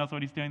also knows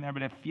what He's doing there,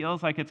 but it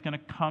feels like it's going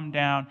to come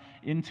down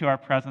into our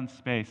present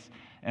space,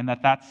 and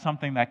that's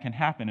something that can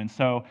happen. And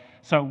so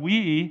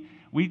we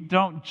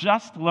don't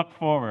just look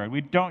forward.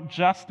 We don't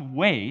just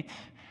wait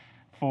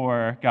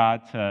for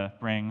God to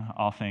bring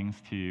all things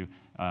to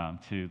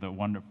the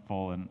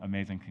wonderful and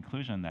amazing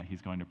conclusion that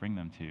He's going to bring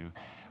them to.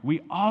 We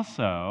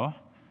also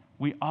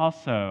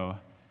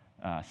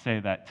say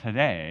that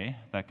today,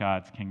 that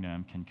God's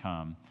kingdom can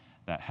come,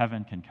 that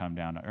heaven can come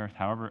down to earth,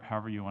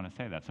 however you want to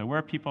say that. So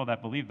we're people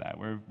that believe that.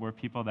 We're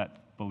people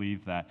that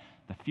believe that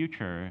the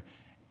future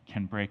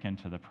can break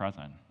into the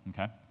present,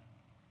 okay?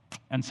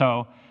 And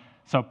so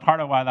part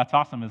of why that's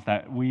awesome is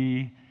that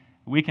we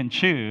can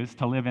choose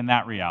to live in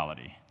that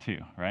reality too,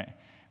 right?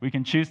 We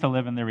can choose to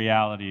live in the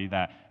reality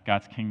that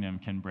God's kingdom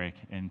can break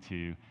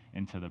into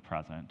the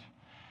present.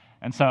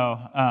 And so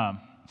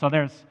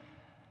there's,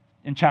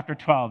 in chapter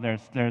 12,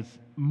 there's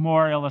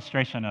more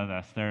illustration of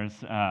this.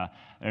 There's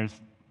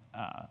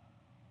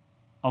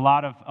a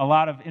lot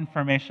of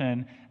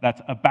information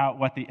that's about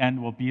what the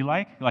end will be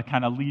like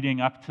kind of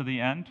leading up to the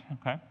end,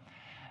 okay?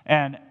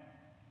 And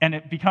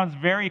it becomes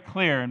very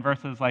clear in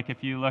verses like,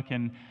 if you look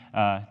in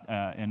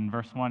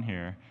verse 1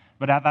 here,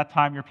 but at that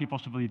time your people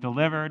shall be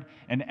delivered,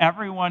 and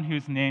everyone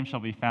whose name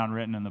shall be found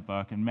written in the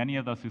book, and many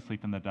of those who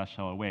sleep in the dust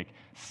shall awake,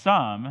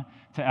 some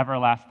to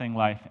everlasting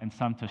life, and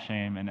some to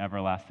shame and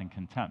everlasting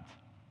contempt.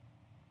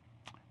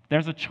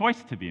 There's a choice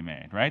to be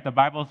made, right? The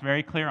Bible is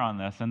very clear on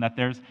this, and that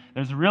there's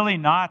really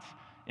not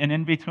an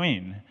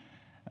in-between.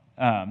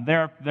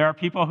 There are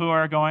people who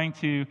are going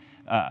to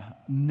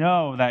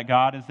know that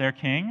God is their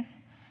king,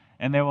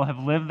 and they will have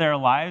lived their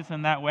lives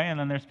in that way, and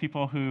then there's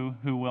people who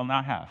will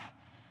not have.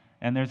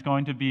 And there's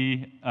going to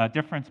be a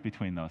difference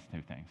between those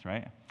two things,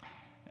 right?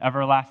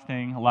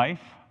 Everlasting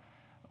life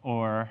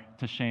or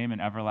to shame and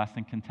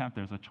everlasting contempt.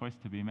 There's a choice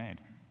to be made.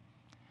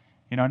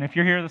 And if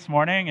you're here this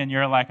morning and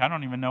you're like, I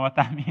don't even know what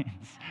that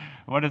means.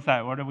 What is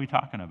that? What are we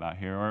talking about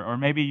here? Or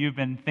maybe you've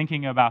been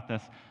thinking about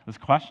this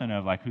question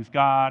of like, who's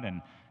God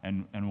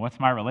and what's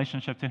my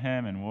relationship to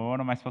Him and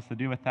what am I supposed to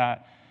do with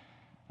that?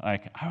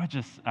 Like, I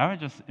would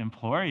just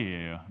implore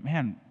you,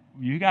 man,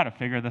 you got to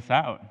figure this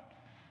out.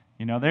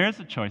 There is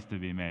a choice to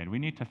be made. We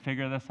need to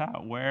figure this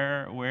out.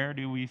 Where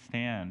do we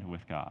stand with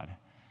God?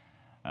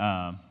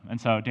 And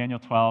so Daniel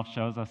 12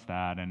 shows us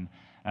that, and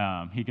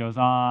he goes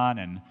on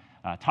and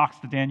talks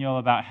to Daniel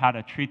about how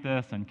to treat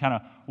this and kind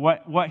of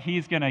what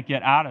he's going to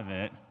get out of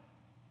it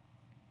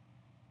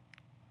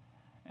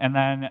And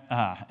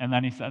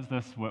then he says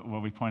this,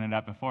 what we pointed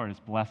out before, is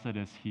blessed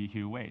is he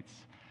who waits.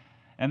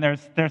 And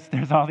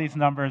there's all these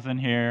numbers in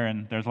here,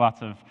 and there's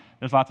lots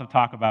of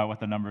talk about what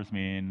the numbers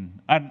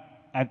mean.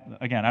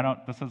 Again, I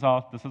don't. This is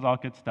all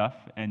good stuff,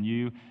 and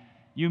you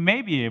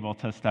may be able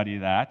to study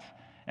that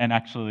and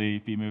actually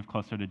be moved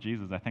closer to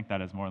Jesus. I think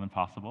that is more than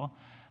possible.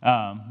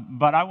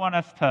 But I want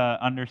us to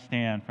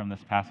understand from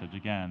this passage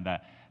again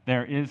that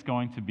there is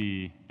going to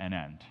be an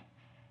end,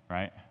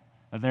 right?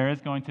 That there is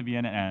going to be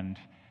an end,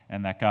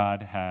 and that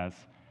God has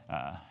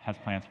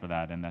plans for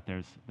that, and that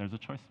there's a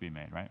choice to be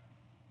made, right?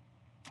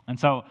 And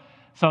so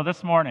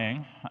this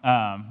morning,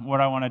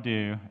 what I want to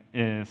do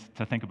is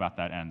to think about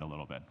that end a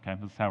little bit. Okay,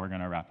 this is how we're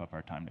going to wrap up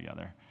our time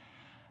together.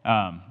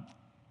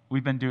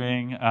 We've been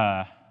doing,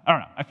 I don't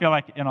know. I feel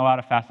like in a lot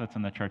of facets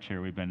in the church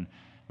here, we've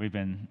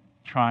been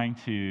trying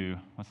to,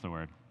 what's the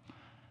word?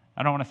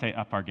 I don't want to say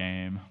up our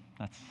game.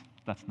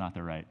 That's not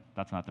the right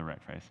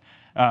phrase.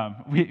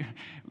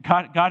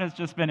 God has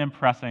just been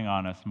impressing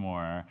on us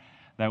more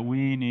that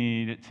we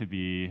need to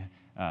be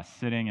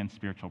sitting in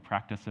spiritual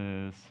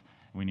practices.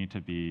 We need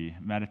to be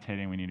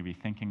meditating. We need to be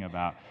thinking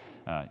about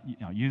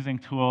using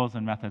tools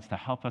and methods to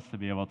help us to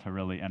be able to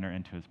really enter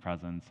into His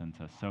presence and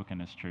to soak in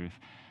His truth.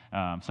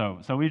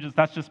 So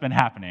that's just been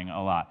happening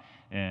a lot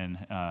in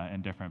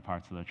different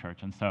parts of the church.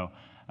 And so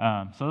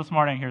this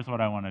morning, here's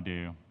what I want to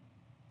do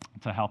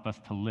to help us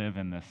to live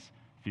in this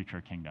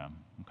future kingdom.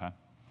 Okay,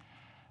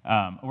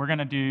 we're going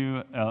to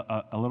do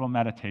a little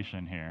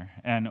meditation here,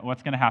 and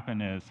what's going to happen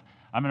is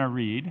I'm going to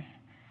read.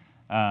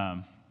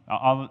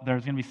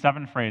 There's going to be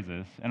 7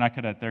 phrases, and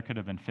there could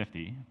have been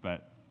 50,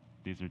 but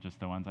these are just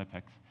the ones I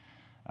picked.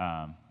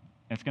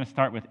 It's going to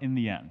start with "in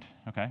the end."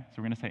 Okay, so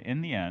we're going to say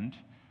 "in the end,"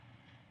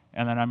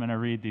 and then I'm going to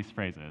read these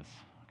phrases.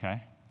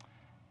 Okay,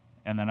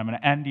 and then I'm going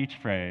to end each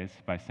phrase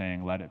by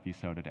saying, "Let it be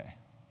so today."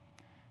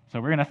 So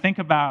we're going to think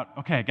about,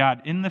 okay,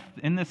 God, in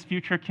this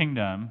future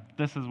kingdom,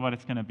 this is what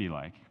it's going to be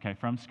like. Okay,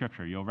 from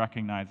Scripture, you'll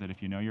recognize it.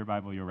 If you know your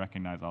Bible, you'll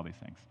recognize all these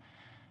things.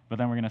 But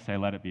then we're going to say,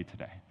 let it be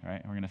today, right?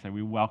 We're going to say,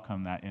 we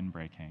welcome that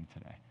inbreaking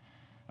today.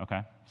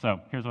 Okay, so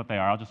here's what they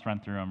are. I'll just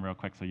run through them real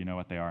quick so you know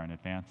what they are in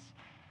advance.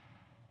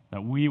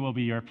 That we will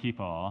be your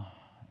people,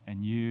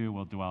 and you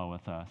will dwell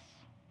with us.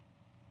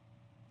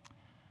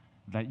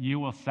 That you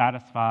will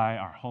satisfy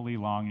our holy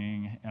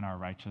longing and our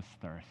righteous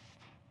thirst.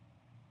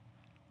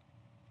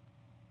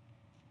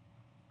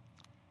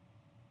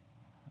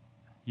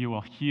 You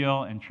will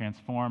heal and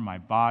transform my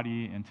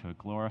body into a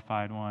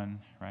glorified one,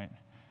 right?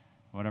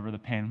 Whatever the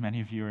pain, many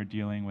of you are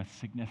dealing with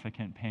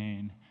significant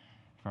pain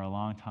for a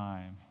long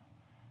time.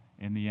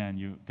 In the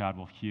end, God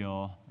will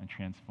heal and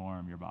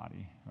transform your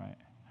body, right?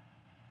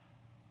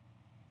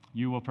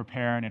 You will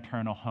prepare an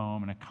eternal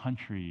home in a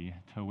country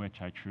to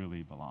which I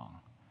truly belong.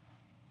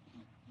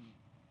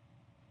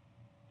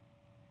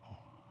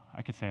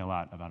 I could say a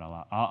lot about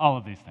all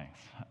of these things.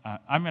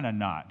 I'm going to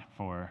not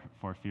for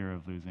fear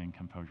of losing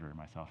composure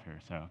myself here.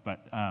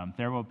 But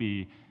there will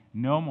be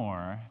no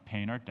more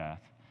pain or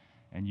death,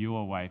 and you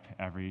will wipe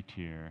every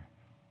tear.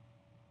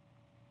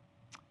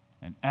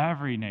 And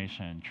every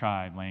nation,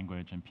 tribe,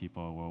 language, and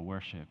people will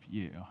worship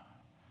you.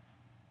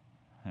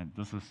 And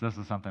this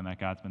is something that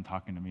God's been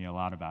talking to me a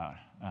lot about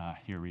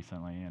here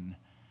recently, and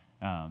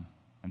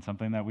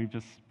something that we've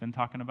just been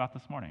talking about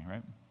this morning,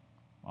 right?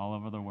 All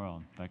over the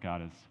world, that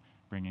God is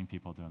bringing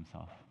people to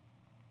Himself.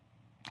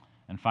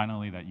 And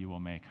finally, that you will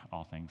make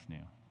all things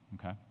new.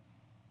 Okay,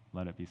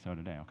 let it be so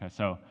today. Okay,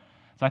 so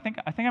I think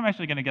I'm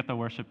actually going to get the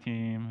worship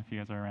team, if you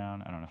guys are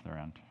around. I don't know if they're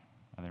around.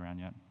 Are they around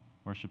yet?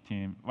 Worship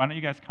team. Why don't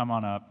you guys come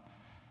on up?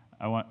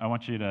 I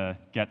want you to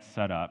get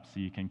set up so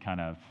you can kind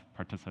of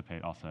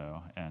participate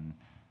also and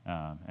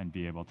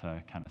be able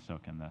to kind of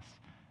soak in this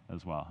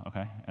as well.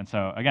 Okay, and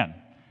so again,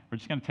 we're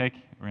going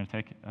to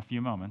take a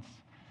few moments.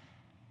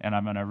 And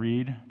I'm going to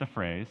read the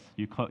phrase.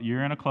 You're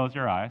going to close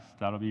your eyes.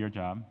 That'll be your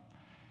job.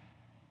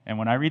 And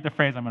when I read the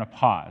phrase, I'm going to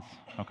pause,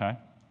 okay?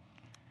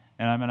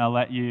 And I'm going to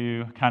let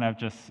you kind of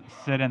just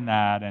sit in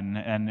that,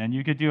 and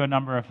you could do a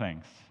number of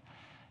things.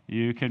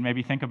 You could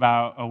maybe think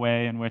about a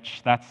way in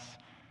which that's,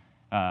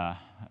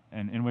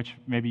 in which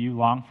maybe you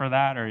long for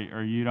that,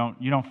 or you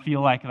don't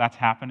feel like that's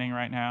happening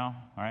right now,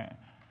 all right?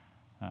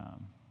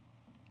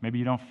 Maybe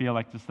you don't feel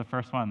like just the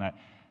first one that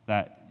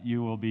we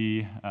will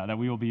be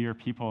your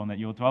people and that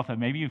you will dwell with them.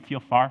 Maybe you feel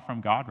far from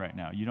God right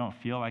now. You don't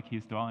feel like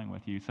He's dwelling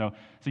with you. So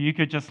you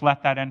could just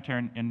let that enter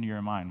into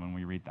your mind when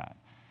we read that.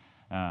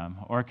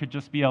 Or it could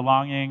just be a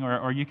longing,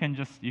 or you can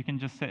just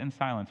sit in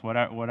silence,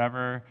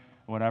 whatever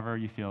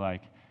you feel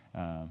like,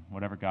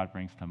 whatever God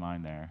brings to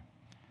mind there.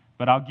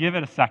 But I'll give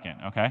it a second,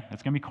 okay?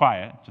 It's going to be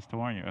quiet, just to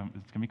warn you.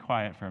 It's going to be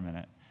quiet for a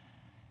minute.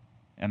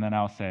 And then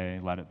I'll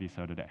say, let it be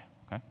so today,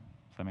 okay?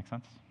 Does that make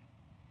sense?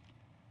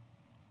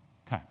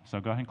 Okay, so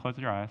go ahead and close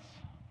your eyes.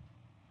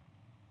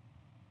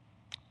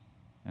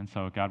 And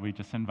so, God, we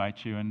just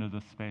invite you into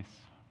this space.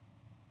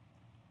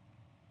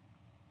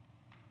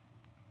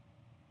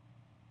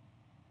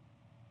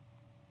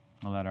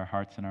 Let our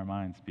hearts and our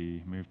minds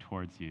be moved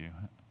towards you.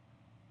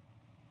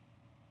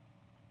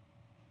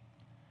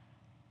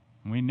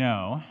 We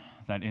know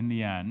that in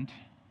the end,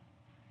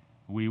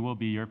 We will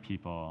be your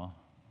people,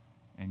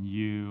 and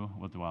you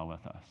will dwell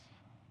with us.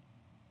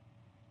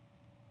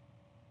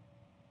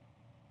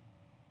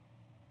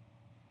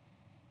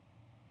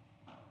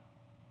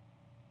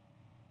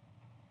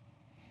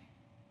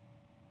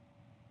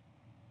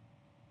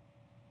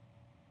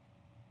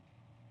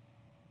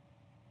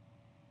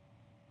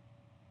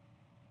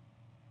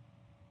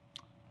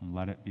 And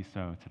let it be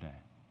so today.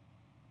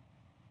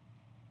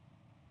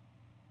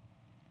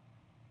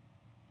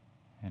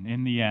 And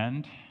in the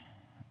end,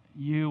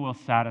 you will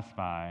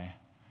satisfy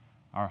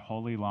our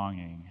holy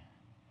longing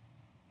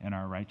and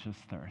our righteous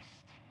thirst.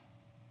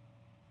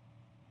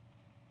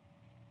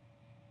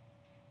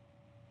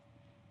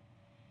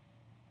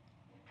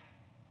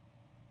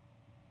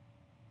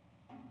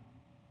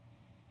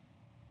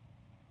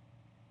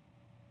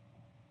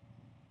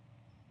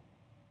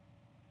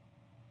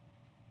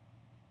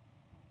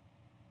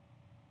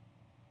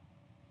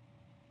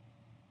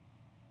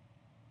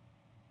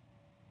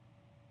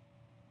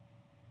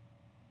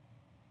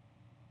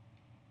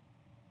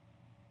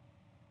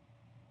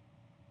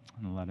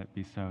 And let it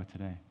be so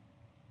today.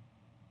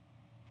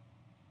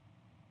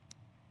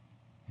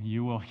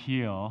 You will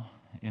heal,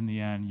 in the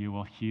end, you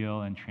will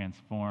heal and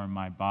transform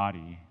my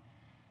body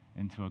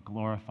into a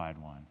glorified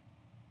one.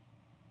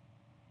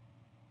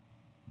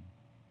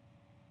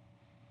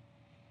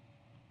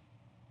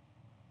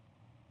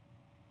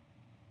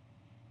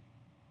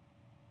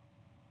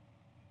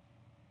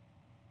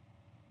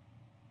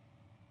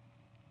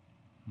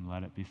 And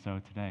let it be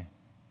so today.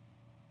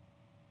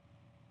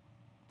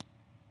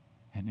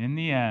 And in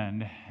the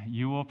end,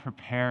 you will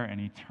prepare an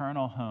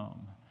eternal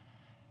home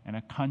and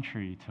a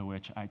country to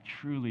which I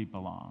truly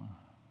belong.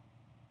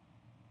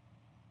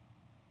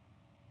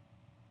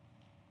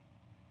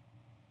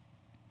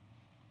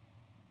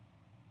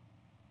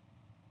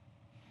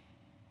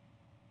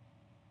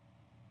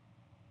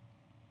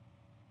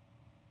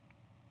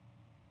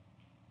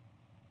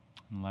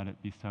 And let it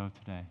be so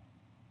today.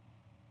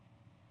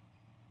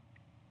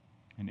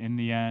 And in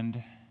the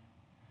end,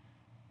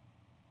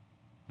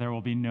 there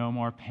will be no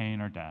more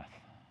pain or death,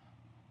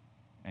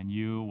 and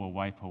you will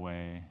wipe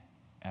away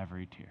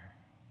every tear.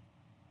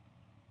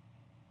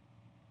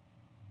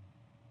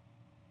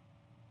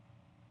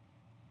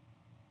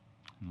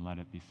 And let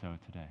it be so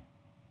today.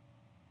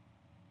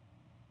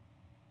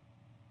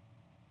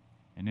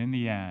 And in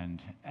the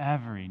end,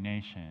 every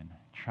nation,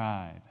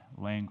 tribe,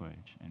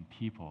 language, and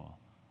people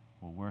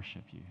will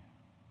worship you.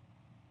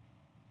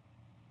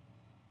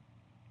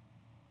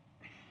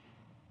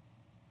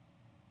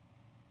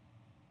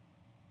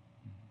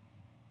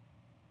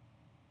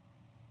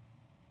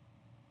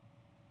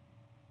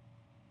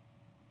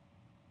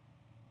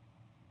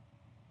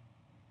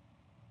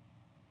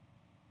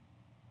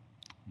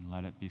 And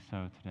let it be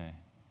so today.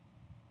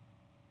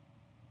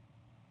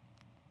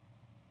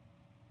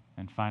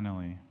 And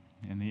finally,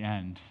 in the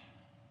end,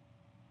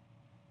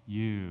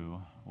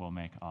 you will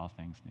make all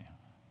things new.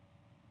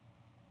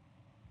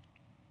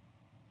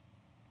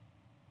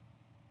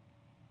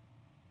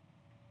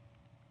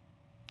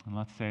 And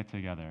let's say it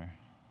together.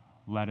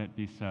 Let it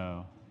be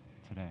so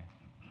today.